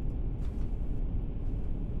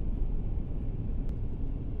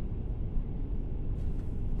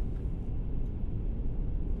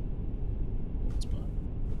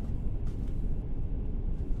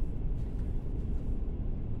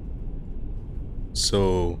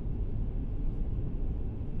 So,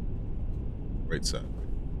 right side.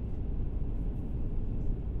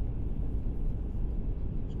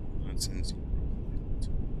 Nonsense.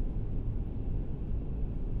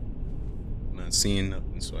 I'm not seeing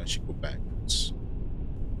nothing, so I should go backwards.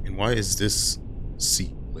 And why is this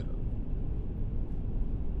seat lit up?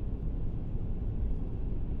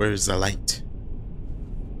 Where's the light?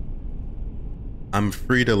 I'm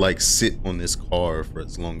free to like sit on this car for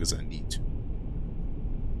as long as I need to.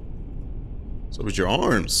 So with your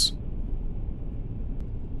arms.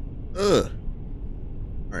 Ugh.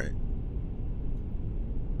 Alright.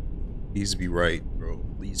 Please be right, bro.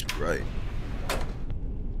 Please be right.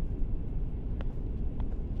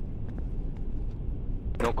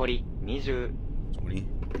 Nokori 20 20.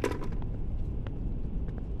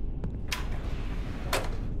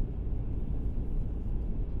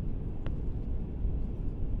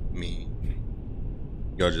 I mean,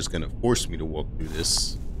 y'all just gonna force me to walk through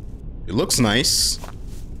this. It looks nice.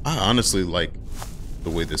 I honestly like the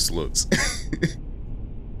way this looks.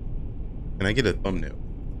 Can I get a thumbnail?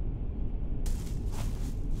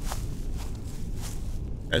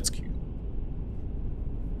 That's cute.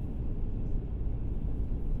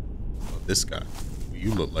 Oh, this guy.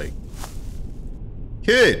 You look like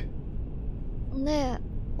kid. Hey,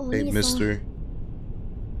 mister.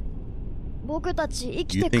 Do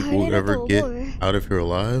you think we'll ever get out of here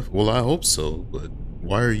alive? Well, I hope so, but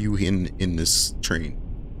why are you in this train?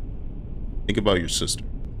 Think about your sister.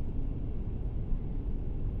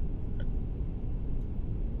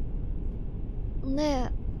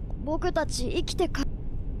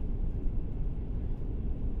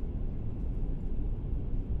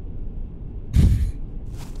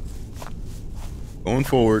 Going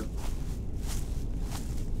forward.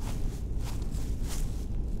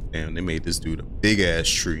 Damn, they made this dude a big ass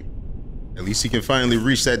tree. At least he can finally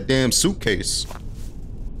reach that damn suitcase.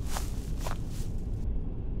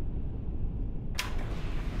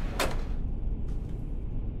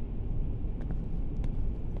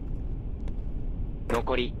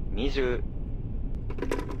 Nokori 20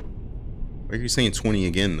 Why are you saying 20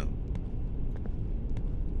 again though?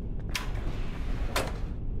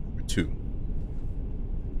 Or 2.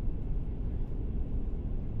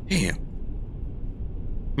 Damn.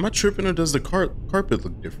 Am I tripping or does the carpet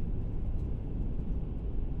look different?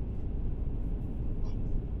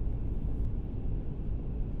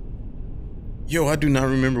 Yo, I do not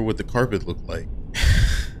remember what the carpet looked like.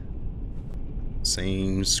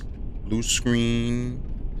 Same blue screen.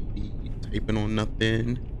 Typing on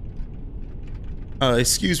nothing.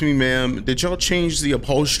 Excuse me, ma'am. Did y'all change the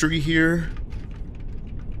upholstery here?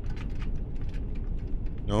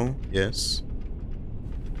 No? Yes?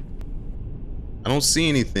 I don't see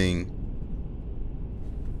anything.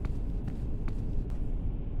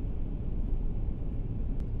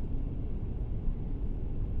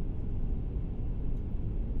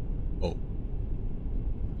 Oh.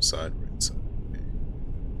 Side, right side. Okay.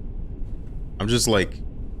 I'm just like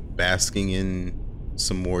basking in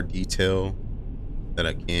some more detail that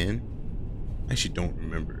I can. I actually don't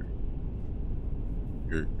remember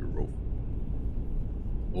your role.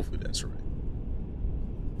 Hopefully that's right.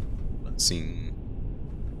 I'm not seeing.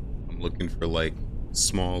 I'm looking for like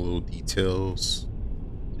small little details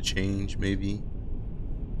to change, maybe.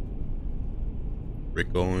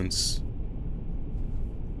 Rick Owens.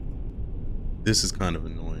 This is kind of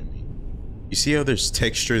annoying me. You see how there's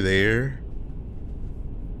texture there,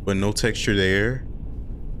 but no texture there?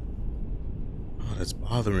 Oh, that's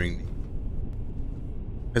bothering me.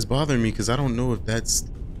 That's bothering me because I don't know if that's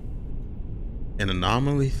an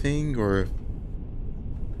anomaly thing or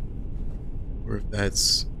if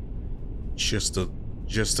that's just a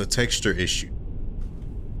texture issue.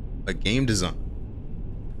 Like game design.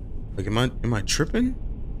 Like am I tripping?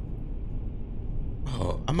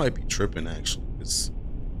 Oh, I might be tripping actually, because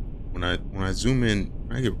when I zoom in,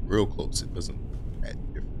 when I get real close, it doesn't look that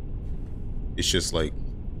different. It's just like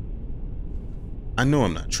I know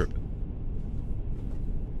I'm not tripping.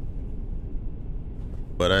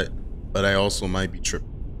 But I also might be tripping.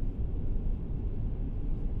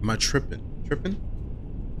 Am I tripping? Tripping?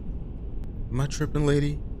 Am I tripping,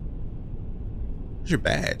 lady? Where's your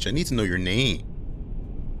badge? I need to know your name.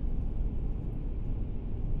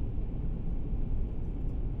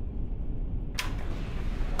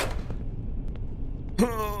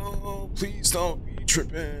 Oh, please don't be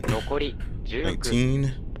tripping.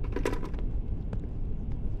 19.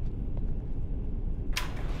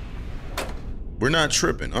 We're not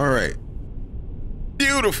tripping. All right.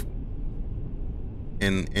 Beautiful.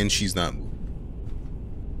 And she's not moving.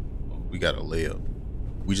 Oh, we got a layup.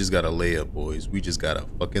 We just got a layup, boys. We just got a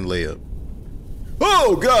fucking layup.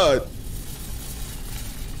 Oh, God.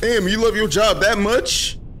 Damn, you love your job that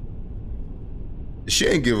much? She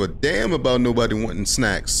ain't give a damn about nobody wanting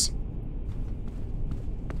snacks.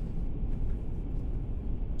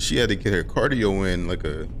 She had to get her cardio in like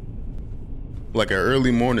an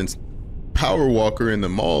early morning power walker in the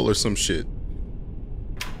mall or some shit.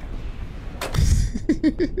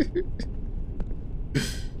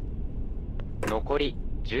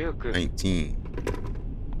 19.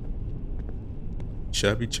 Should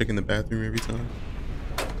I be checking the bathroom every time?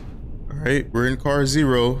 All right, we're in car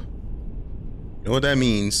 0. You know what that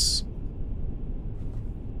means?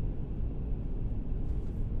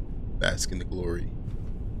 Bask in the glory.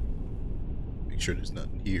 Make sure there's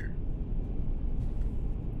nothing here.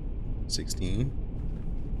 16.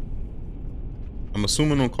 I'm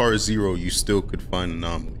assuming on car 0 you still could find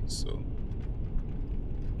anomalies, so.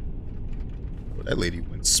 Oh, that lady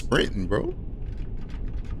went sprinting, bro.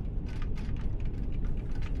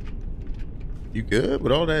 You good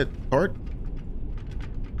with all that heart?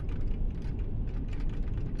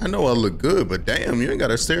 I know I look good, but damn, you ain't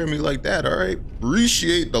gotta stare at me like that, all right?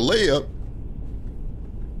 Appreciate the layup.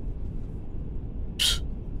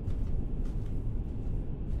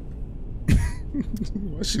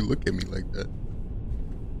 Why she look at me like that?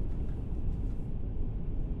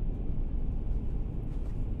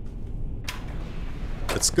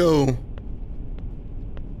 Let's go.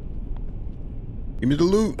 Give me the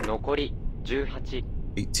loot.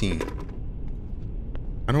 18.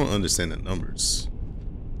 I don't understand the numbers.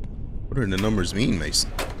 What do the numbers mean,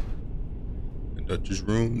 Mason? Conductor's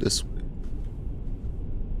room this way.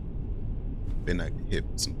 Then I get hit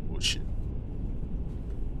with some bullshit.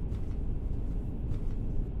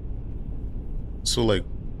 So, like,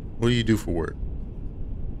 what do you do for work?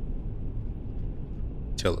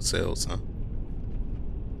 Telesales, huh?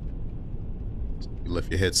 You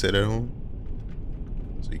left your headset at home?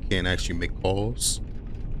 So you can't actually make calls?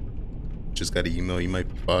 Just got an email you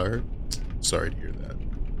might be fired? Sorry to hear that.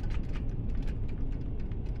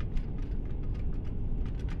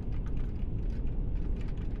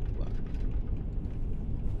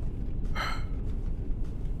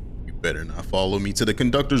 You better not follow me to the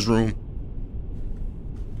conductor's room.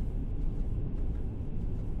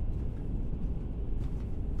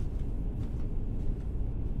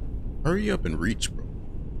 Hurry up and reach, bro.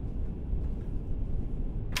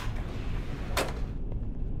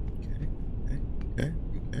 Okay.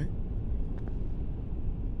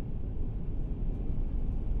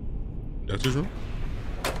 Conductor's room?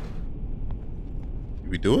 Did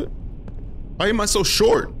we do it? Why am I so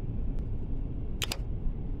short?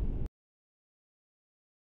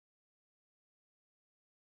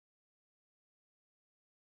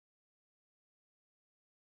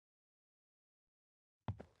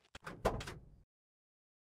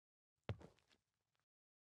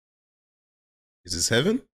 Is this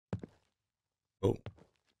heaven? Oh,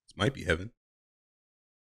 this might be heaven.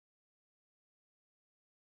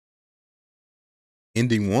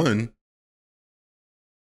 Ending 1.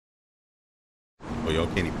 Oh, y'all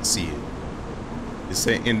can't even see it. It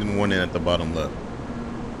said ending 1 and at the bottom left.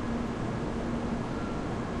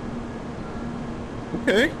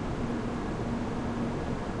 Okay.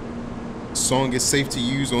 Song is safe to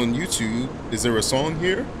use on YouTube. Is there a song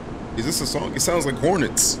here? Is this a song? It sounds like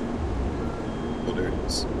Hornets. Oh, there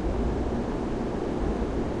endings.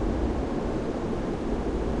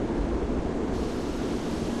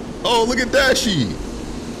 Oh, look at Dashi.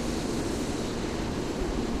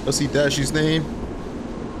 Let's see Dashi's name.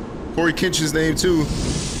 Corey Kinch's name too.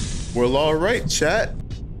 Well, all right, chat.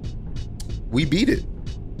 We beat it.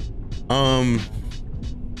 I'm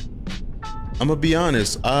gonna be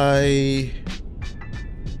honest. I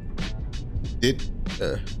did.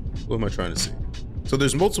 What am I trying to say? So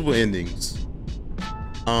there's multiple endings.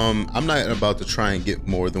 I'm not about to try and get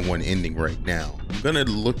more than one ending right now. I'm gonna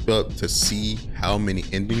look up to see how many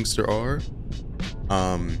endings there are.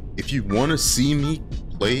 If you want to see me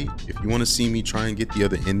play, if you want to see me try and get the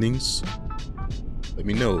other endings, let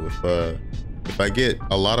me know. If I get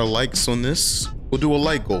a lot of likes on this, we'll do a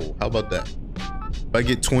like goal. How about that? If I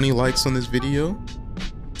get 20 likes on this video,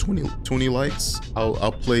 20 likes,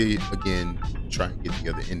 I'll play again, try and get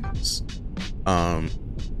the other endings.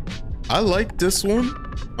 I like this one.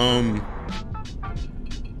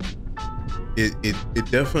 It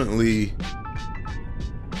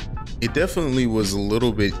definitely was a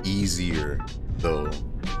little bit easier though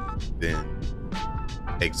than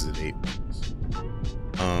Exit 8 was.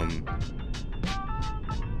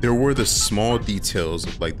 There were the small details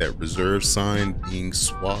of like that reserve sign being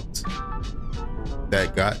swapped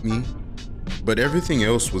that got me, but everything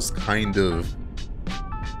else was kind of,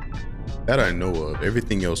 that I know of,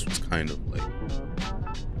 everything else was kind of like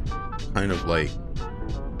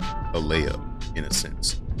a layup in a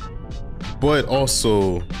sense. But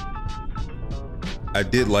also I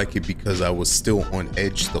did like it because I was still on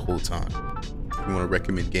edge the whole time. If you want to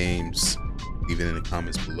recommend games, leave it in the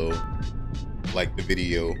comments below. Like the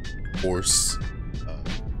video, of course.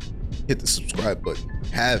 Hit the subscribe button if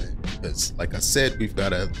you haven't, because like I said, we've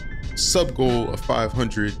got a sub goal of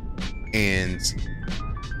 500, and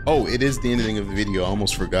oh, it is the ending of the video. I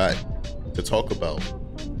almost forgot to talk about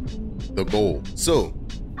the goal. So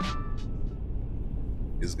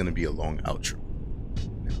it's gonna be a long outro.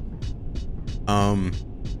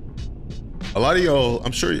 A lot of y'all,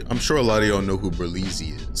 I'm sure a lot of y'all know who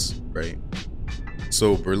Berleezy is, right?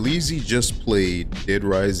 So Berleezy just played Dead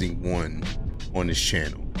Rising 1 on his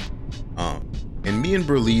channel. And me and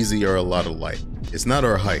Berleezy are a lot alike. It's not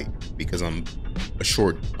our height, because I'm a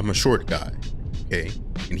short guy, okay?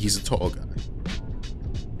 And he's a tall guy.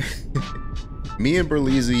 Me and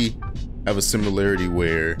Berleezy have a similarity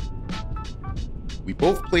where we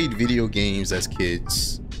both played video games as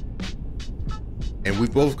kids, and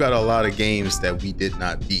we've both got a lot of games that we did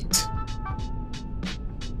not beat,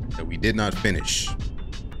 that we did not finish.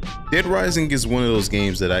 Dead Rising is one of those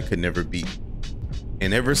games that I could never beat.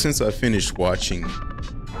 And ever since I finished watching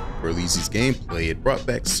Berleezy's gameplay, it brought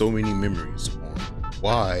back so many memories on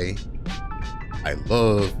why I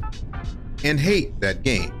love and hate that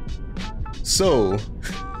game. So,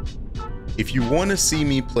 if you want to see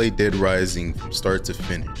me play Dead Rising from start to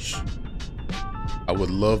finish, I would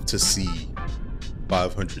love to see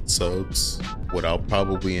 500 subs. What I'll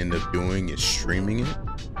probably end up doing is streaming it.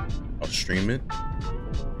 I'll stream it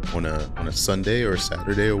on a Sunday or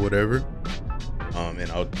Saturday or whatever,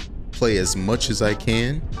 and I'll play as much as I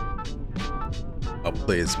can. I'll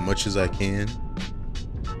play as much as I can,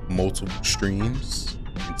 multiple streams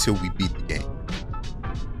until we beat the game,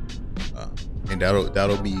 and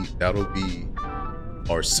that'll be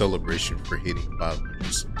our celebration for hitting 500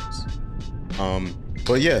 subs.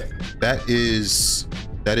 But yeah, that is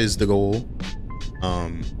the goal.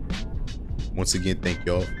 Once again, thank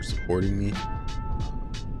y'all for supporting me,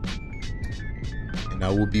 and I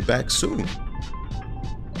will be back soon.